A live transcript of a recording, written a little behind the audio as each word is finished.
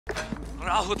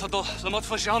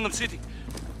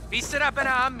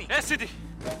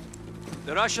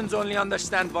The Russians only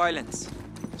understand violence,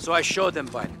 so I show them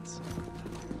violence.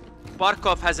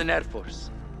 Barkov has an air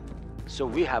force, so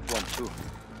we have one too.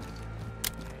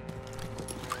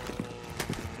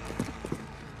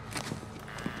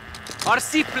 Our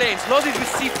seaplanes loaded with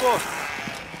C4.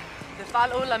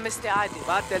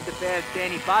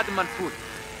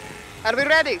 Are we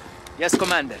ready? Yes,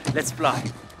 Commander. Let's fly.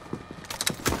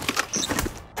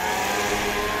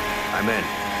 I'm in.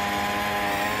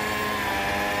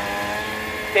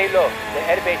 Stay low. The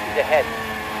airbase is ahead.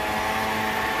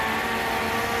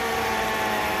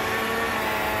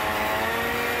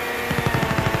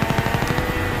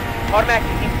 Tarmac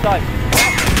is inside.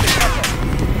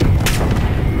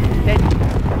 Steady.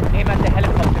 Aim at the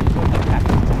helicopter for impact.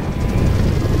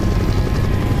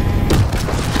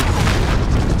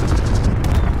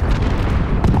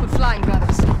 We're flying,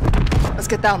 brothers. Let's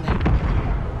get down there.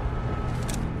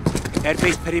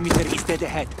 Airbase perimeter is dead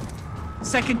ahead.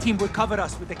 Second team will cover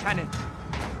us with the cannon.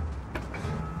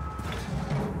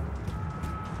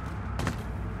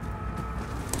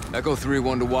 Echo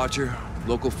 3-1 to Watcher.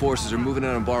 Local forces are moving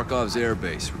in on Barkov's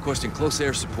airbase, requesting close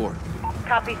air support.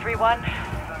 Copy 3-1.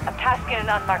 I'm tasking an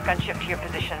unmarked gunship to your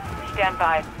position. Stand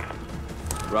by.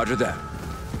 Roger that.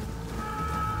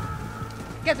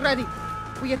 Get ready.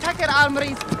 We attack their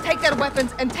armories, take their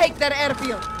weapons, and take their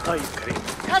airfield. Oh, you great.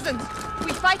 Cousins,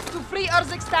 we fight to free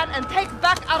Urzikstan and take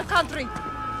back our country.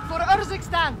 For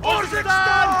Urzikstan!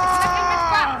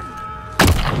 Urzikstan!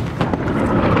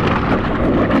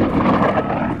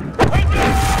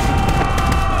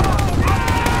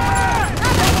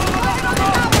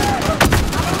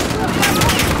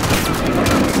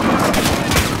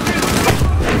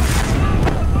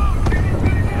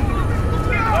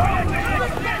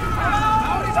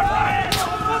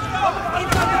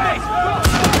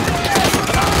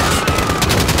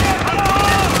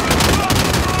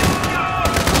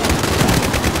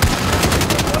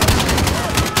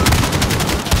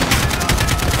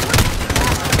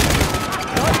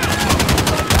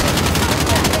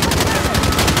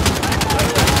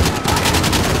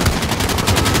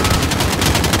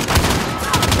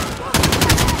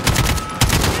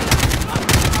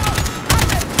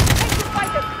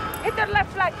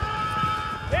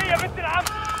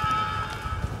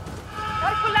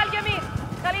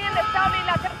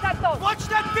 Watch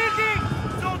that building!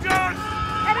 Soldiers!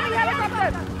 Enemy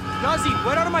helicopter! Nazi,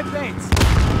 where are my planes?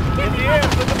 In the air, to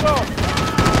the floor!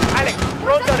 Alex,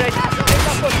 drones are ready. Take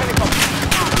up those helicopters.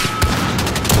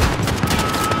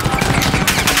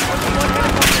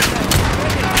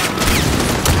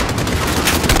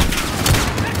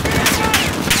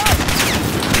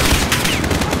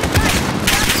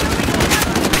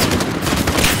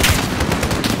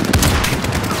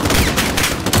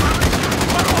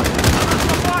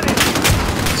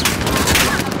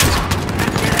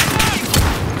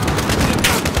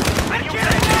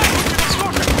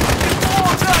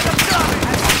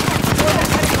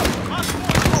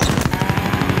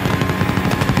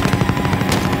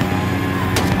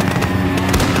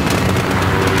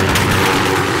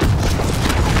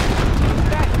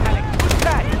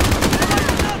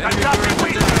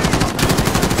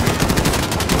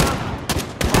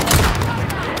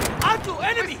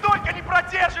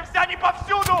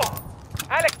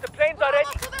 Alex, the planes are ready.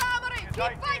 To the armory!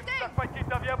 Keep fighting!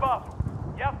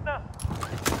 Ясно?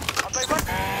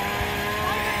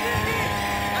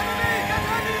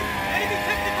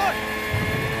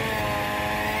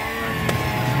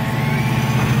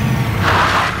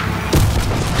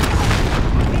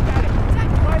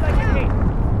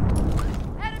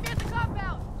 Enemy at the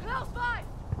compound! Close by!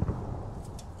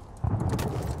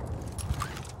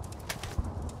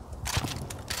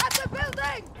 At the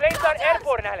building! Planes are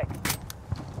airborne, Alex.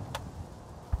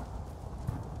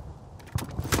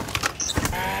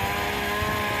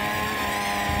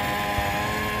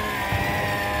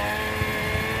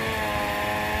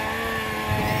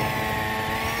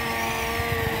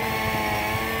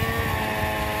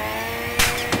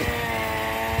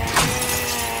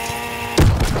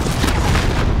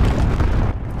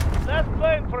 Last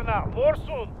plane for now. More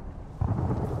soon.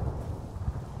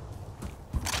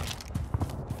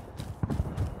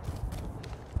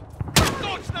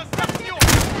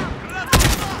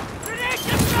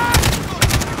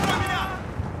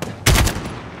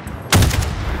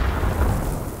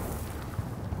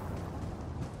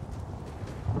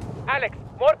 Alex,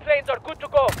 more planes are good to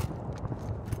go.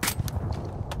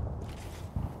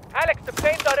 Alex, the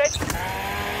planes are ready.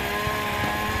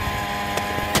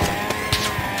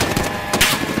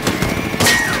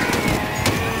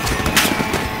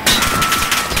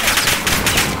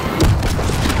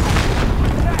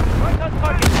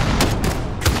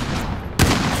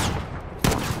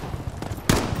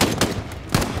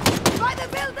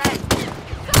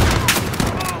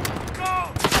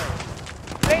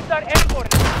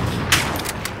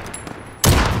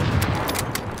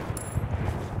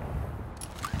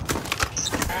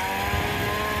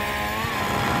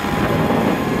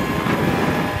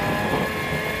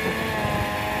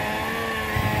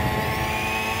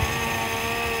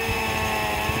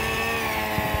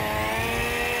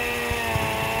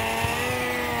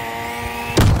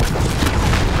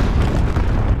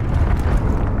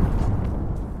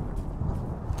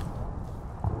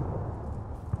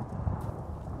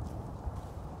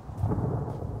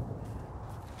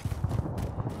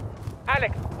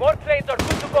 Alex, more planes are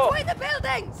good to go. Away the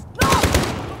buildings! No!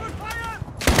 Open fire!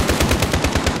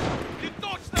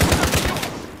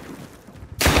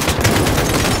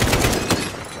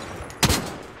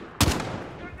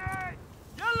 Grenade!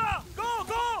 Yalla! Go,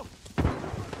 go!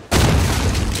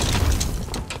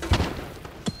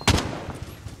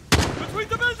 Between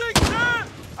the buildings! There!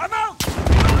 I'm out!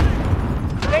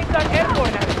 Planes are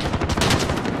airborne, Alex.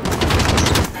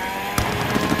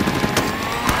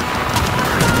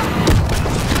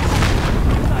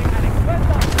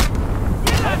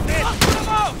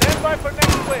 Stand by for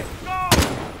next wave. Go!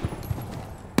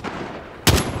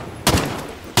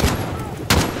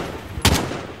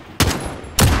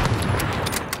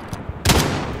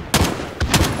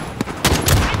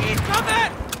 I need cover!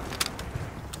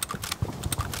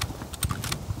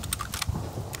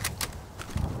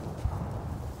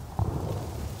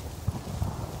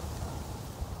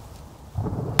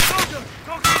 Soldier,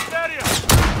 go to this area!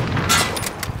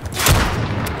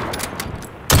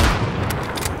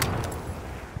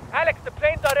 Alex, the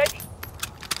planes are ready.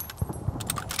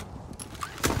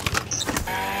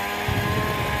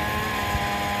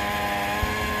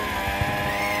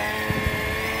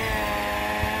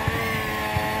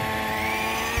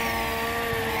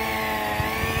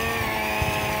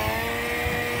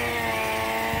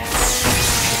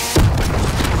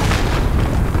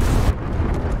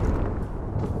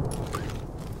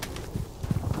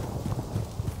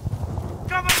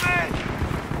 Cover me!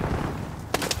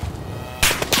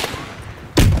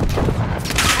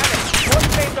 More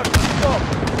planes are good to go.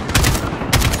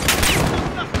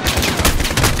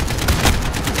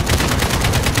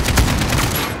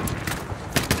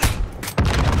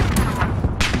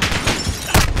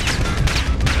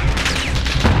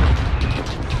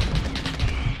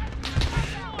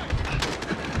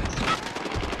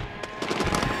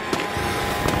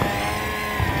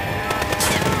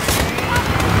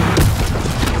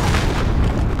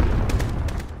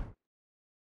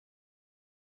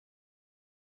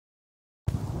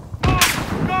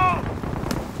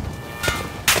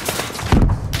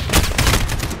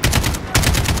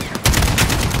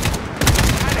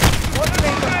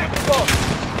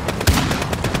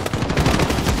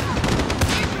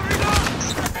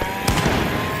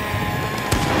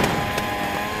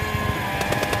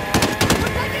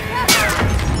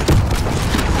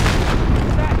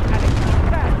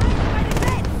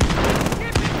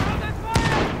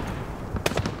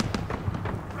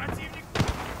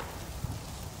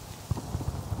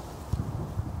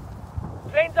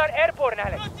 Planes are airborne,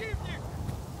 Alex.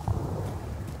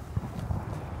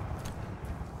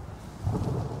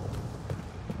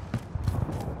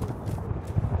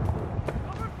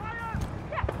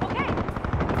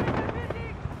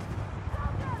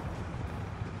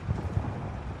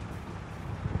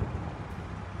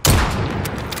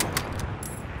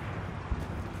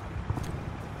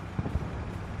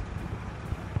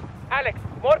 Alex,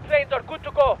 more planes are good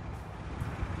to go.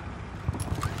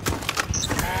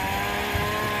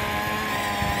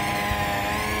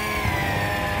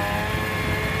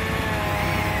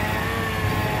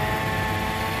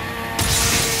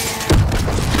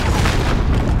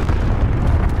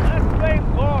 Last plane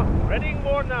gone. Readying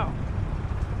more now.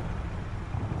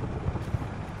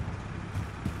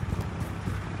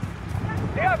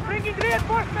 They are bringing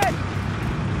reinforcements.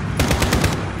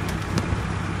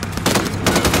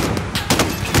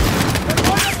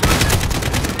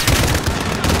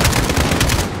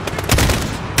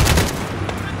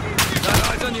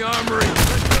 On the armory.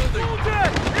 That building.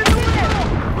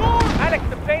 Alex,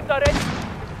 the planes are ready.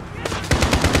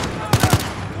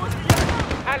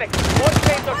 Alex, more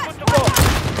planes are good to go.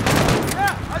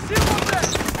 Yeah, I see one there.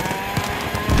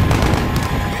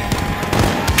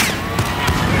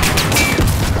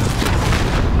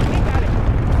 Alex,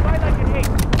 fly like an 8.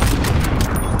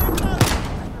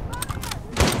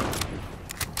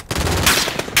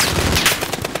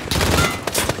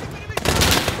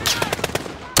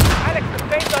 Alex, the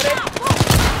planes are ready.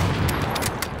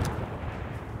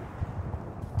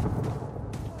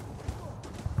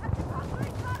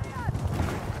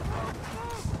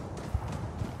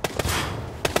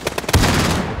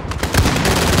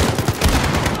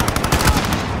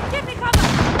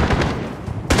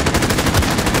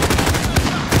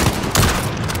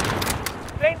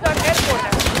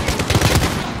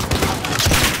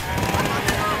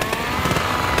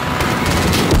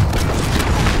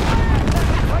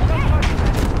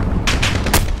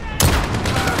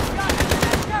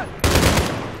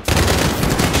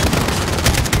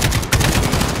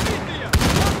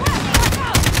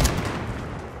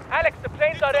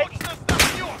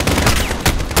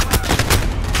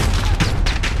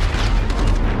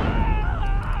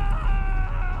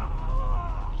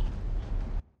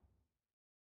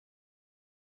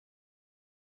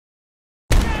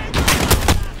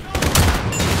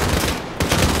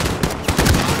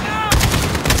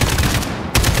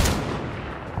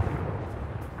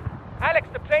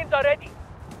 trains are ready.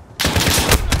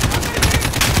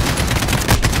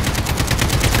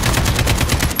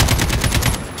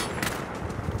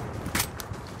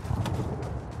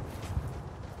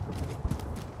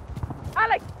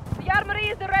 Alex, the armory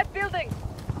is the red building.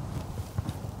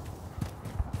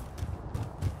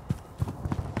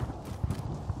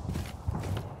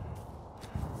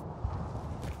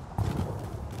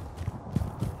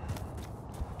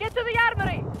 Get to the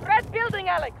armory! Red building,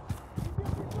 Alex!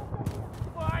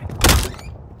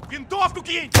 Винтовку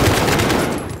кинь!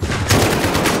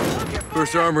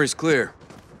 First armory's clear.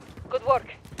 Good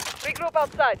work. Regroup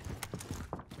outside.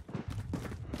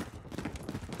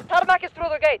 Tarmac is through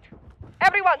the gate.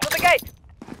 Everyone to the gate!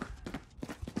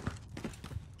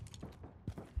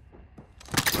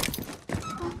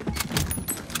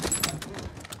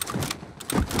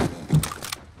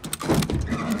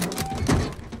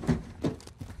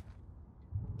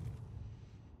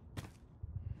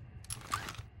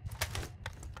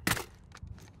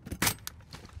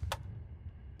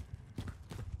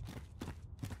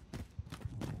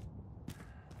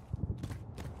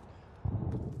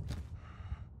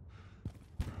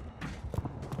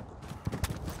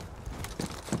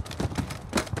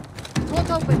 Won't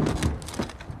open.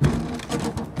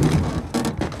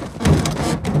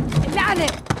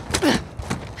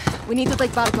 We need to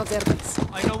take Barkov's airbase.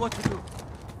 I know what to do.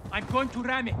 I'm going to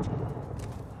ram it.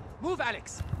 Move,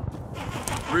 Alex.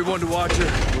 3-1 to Watcher.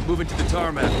 We're moving to the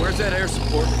tarmac. Where's that air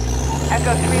support?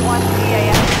 Echo 3-1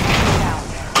 CAS. Down.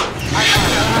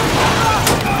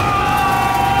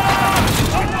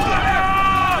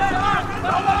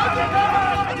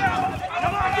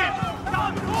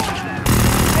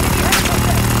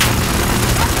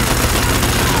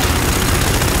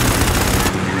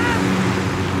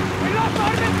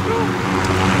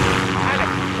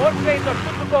 All trains are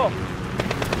good to go.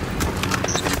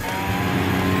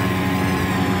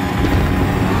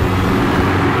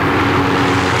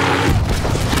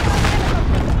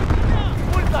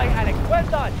 Bullseye, Alex. Well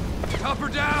done. Chopper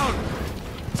down!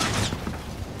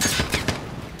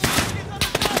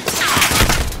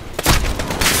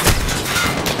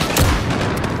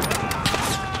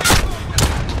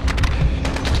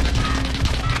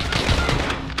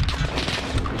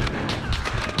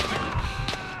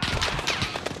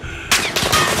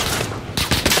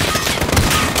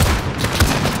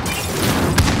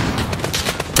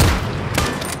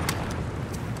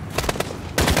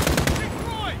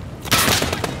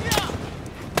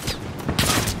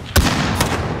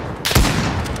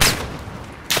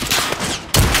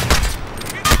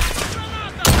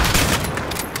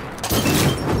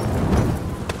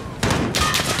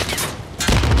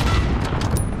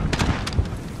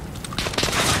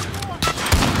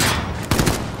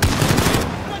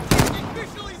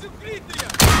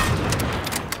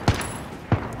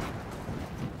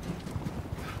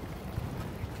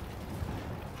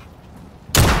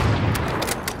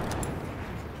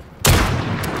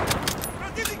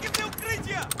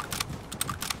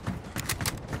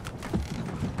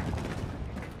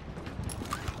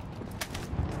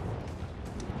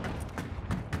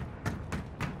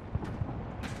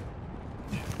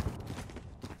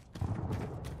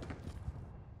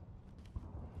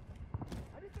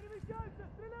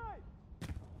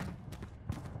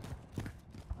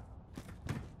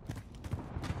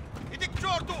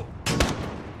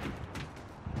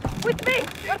 With me!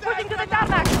 We're pushing to the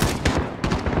tarmac!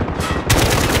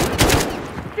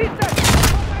 Sister!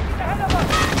 Go back ahead of us!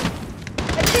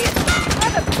 And see,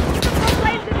 Adam, you can throw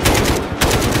flames in it!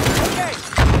 Okay!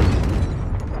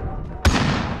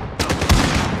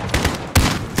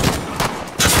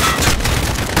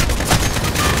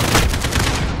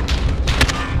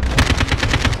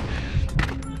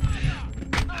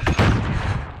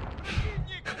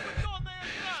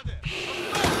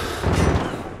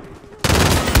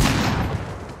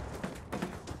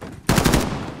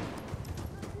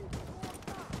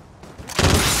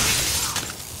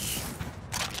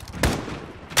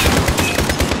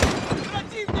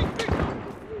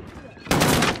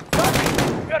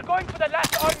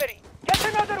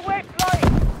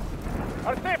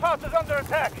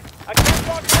 Attack! I can't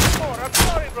watch anymore. I'm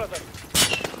sorry, brother.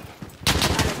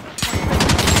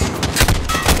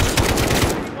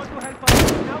 Want to help us?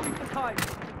 Now is the time.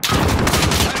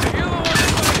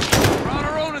 We're on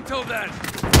our own until then.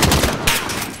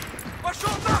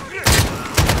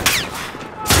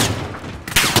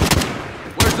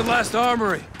 Where's the last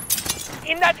armory?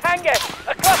 In that hangar,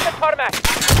 across the tarmac.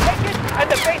 Take it, and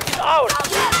the base is ours.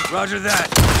 Roger that.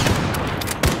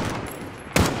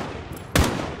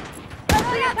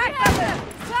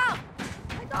 Stop!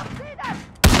 I don't see them!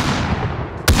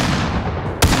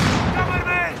 Come on,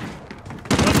 man!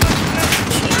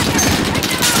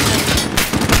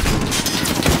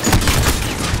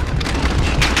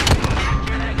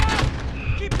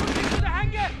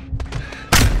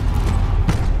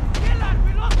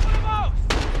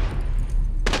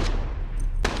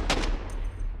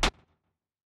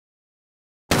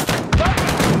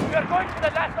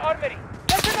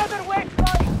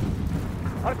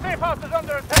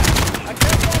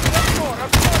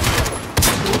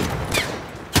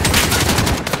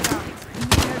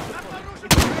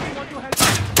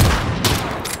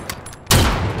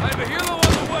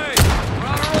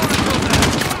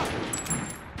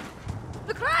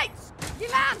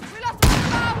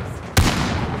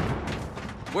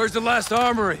 Where's the last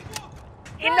armory?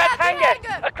 In that hangar,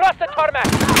 across the tarmac.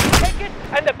 Take it,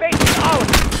 and the base is ours.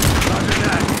 Roger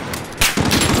that.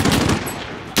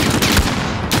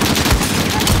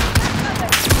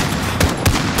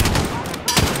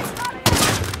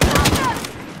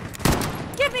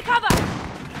 Give me cover!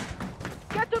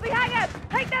 Get to the hangar!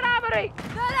 Take that armory!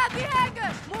 They're at the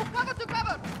hangar! Move cover to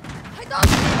cover! I don't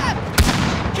see them!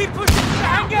 Keep pushing to the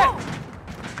hangar!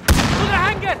 To the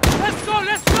hangar! Let's go,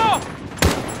 let's go!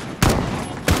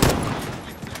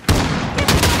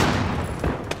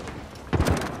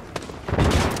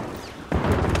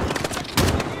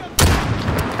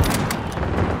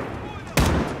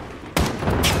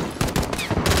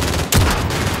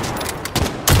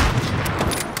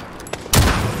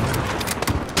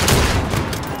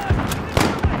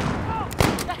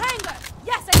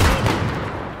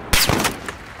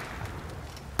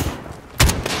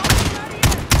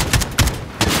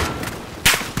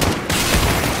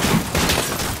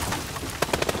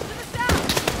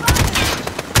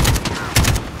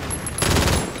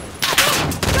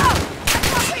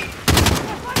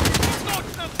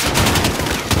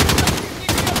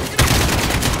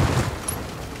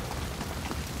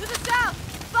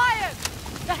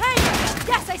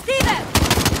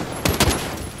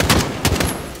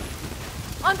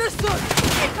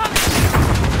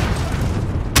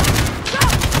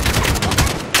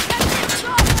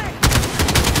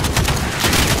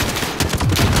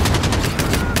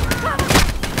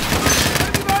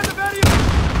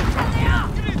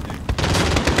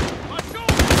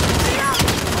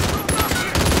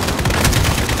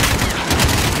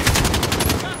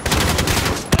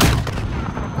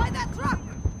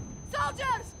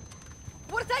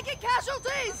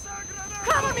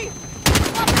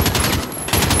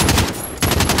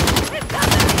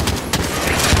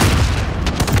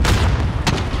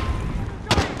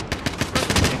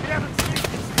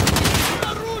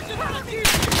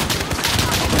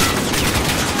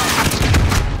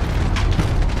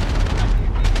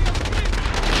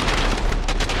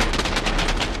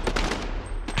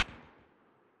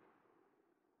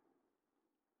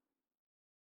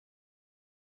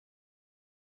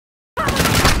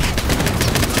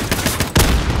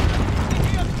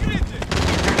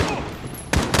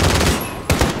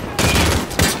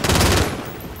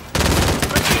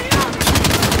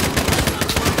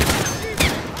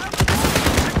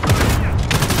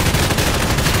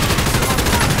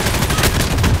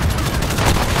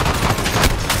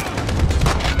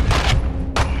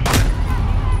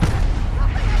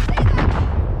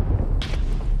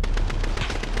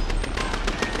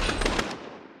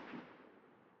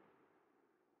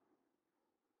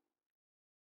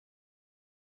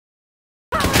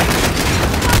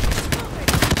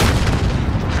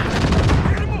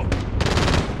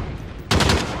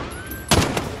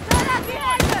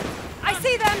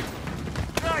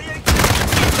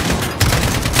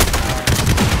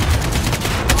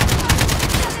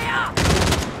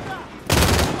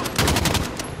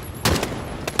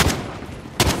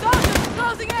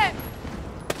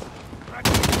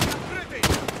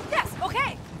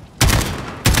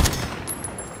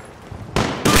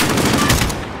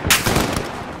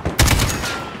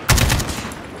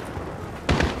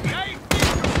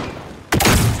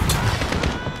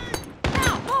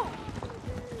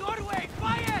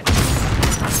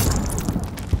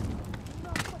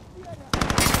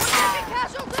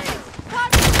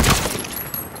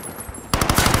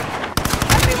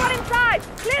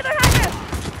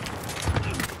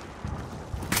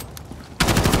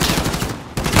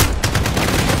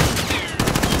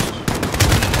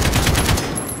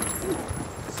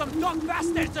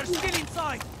 Bastards are still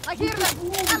inside! I hear them!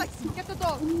 Alex, get the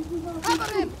door!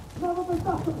 Cover him! Go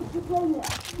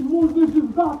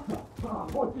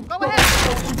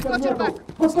ahead! Got your back!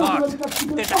 It's locked.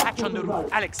 There's a hatch on the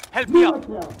roof. Alex, help me up!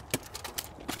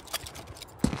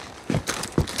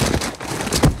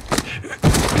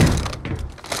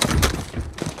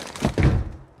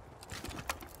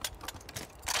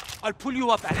 I'll pull you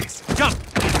up, Alex. Jump!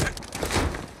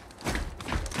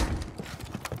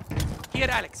 Here,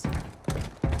 Alex.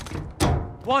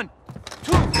 1,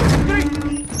 2, 3!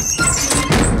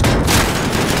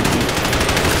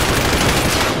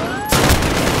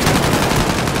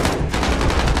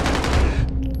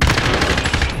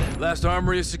 Last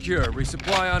armory is secure.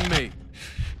 Resupply on me.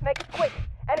 Make it quick.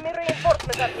 Enemy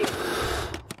reinforcements are here.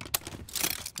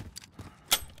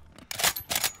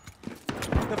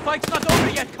 The fight's not over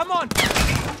yet. Come on!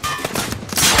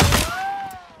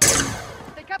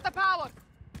 They cut the power.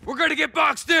 We're gonna get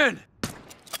boxed in!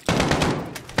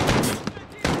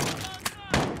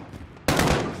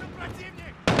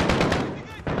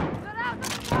 They're out of the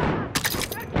fire.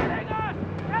 They're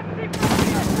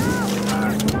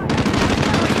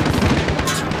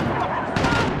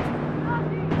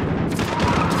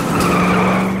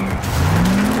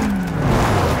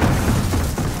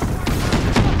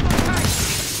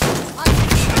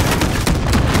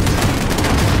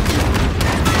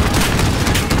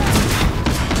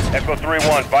Echo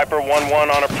 3-1, Viper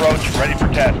 1-1 on approach, ready for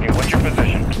tasking. What's your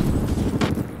position?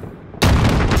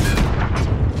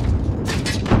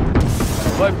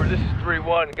 Viper, this is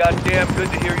 3-1. Goddamn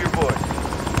good to hear your voice.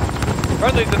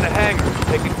 Friendly's in the hangar,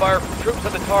 taking fire from troops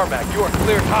on the tarmac. You are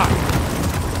cleared hot.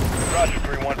 Roger,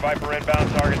 3-1, Viper inbound.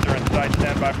 Targets are inside.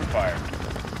 Stand by for fire.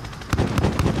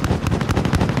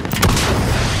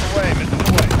 Missing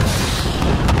the way.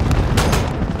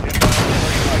 Inbound,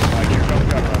 green light, Mike. Here comes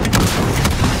cover.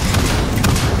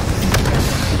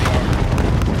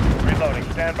 Reloading.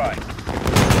 Stand by.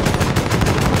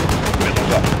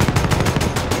 Missiles up.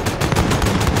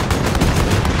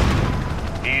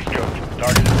 Ease Joe.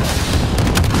 Target is down.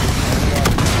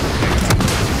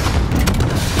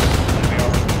 Enemy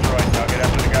armor destroyed. Now get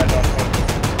after the guys on foot.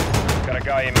 Got a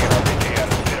guy aiming an RPG at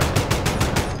us. Hit him.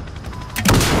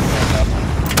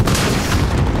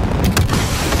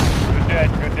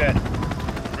 Good dead.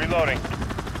 Reloading.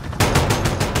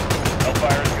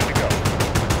 Hellfire is good to go.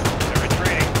 They're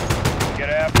retreating. Get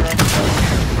after them.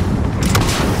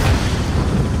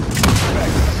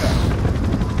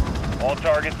 Back. All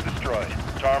targets destroyed.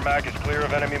 Tarmac is clear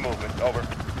of enemy movement. Over.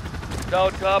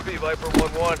 Don't copy, Viper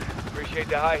 1-1. Appreciate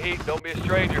the high heat. Don't be a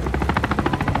stranger.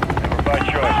 Never by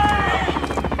choice.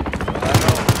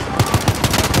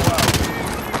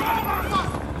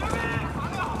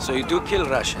 So you do kill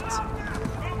Russians?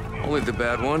 Only the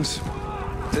bad ones.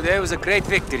 Today was a great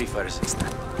victory for us.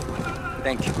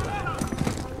 Thank you.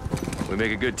 We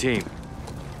make a good team.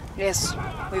 Yes,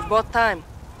 we've bought time.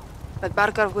 But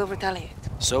Barkov will retaliate.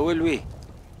 So will we.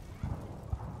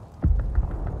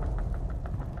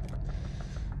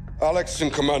 Alex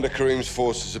and Commander Karim's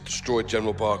forces have destroyed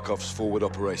General Barkov's forward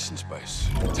operations base,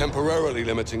 temporarily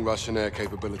limiting Russian air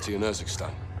capability in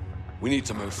Urzikstan. We need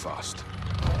to move fast.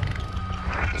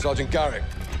 Sergeant Garrick,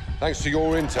 thanks to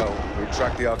your intel, we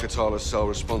tracked the Al-Qatala cell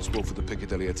responsible for the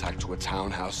Piccadilly attack to a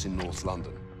townhouse in North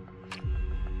London.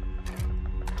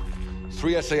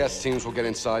 3 SAS teams will get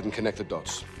inside and connect the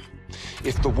dots.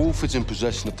 If the Wolf is in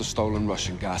possession of the stolen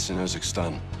Russian gas in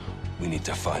Urzikstan, we need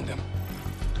to find him.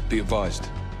 Be advised,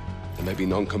 there may be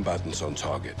non-combatants on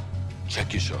target.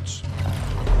 Check your shots.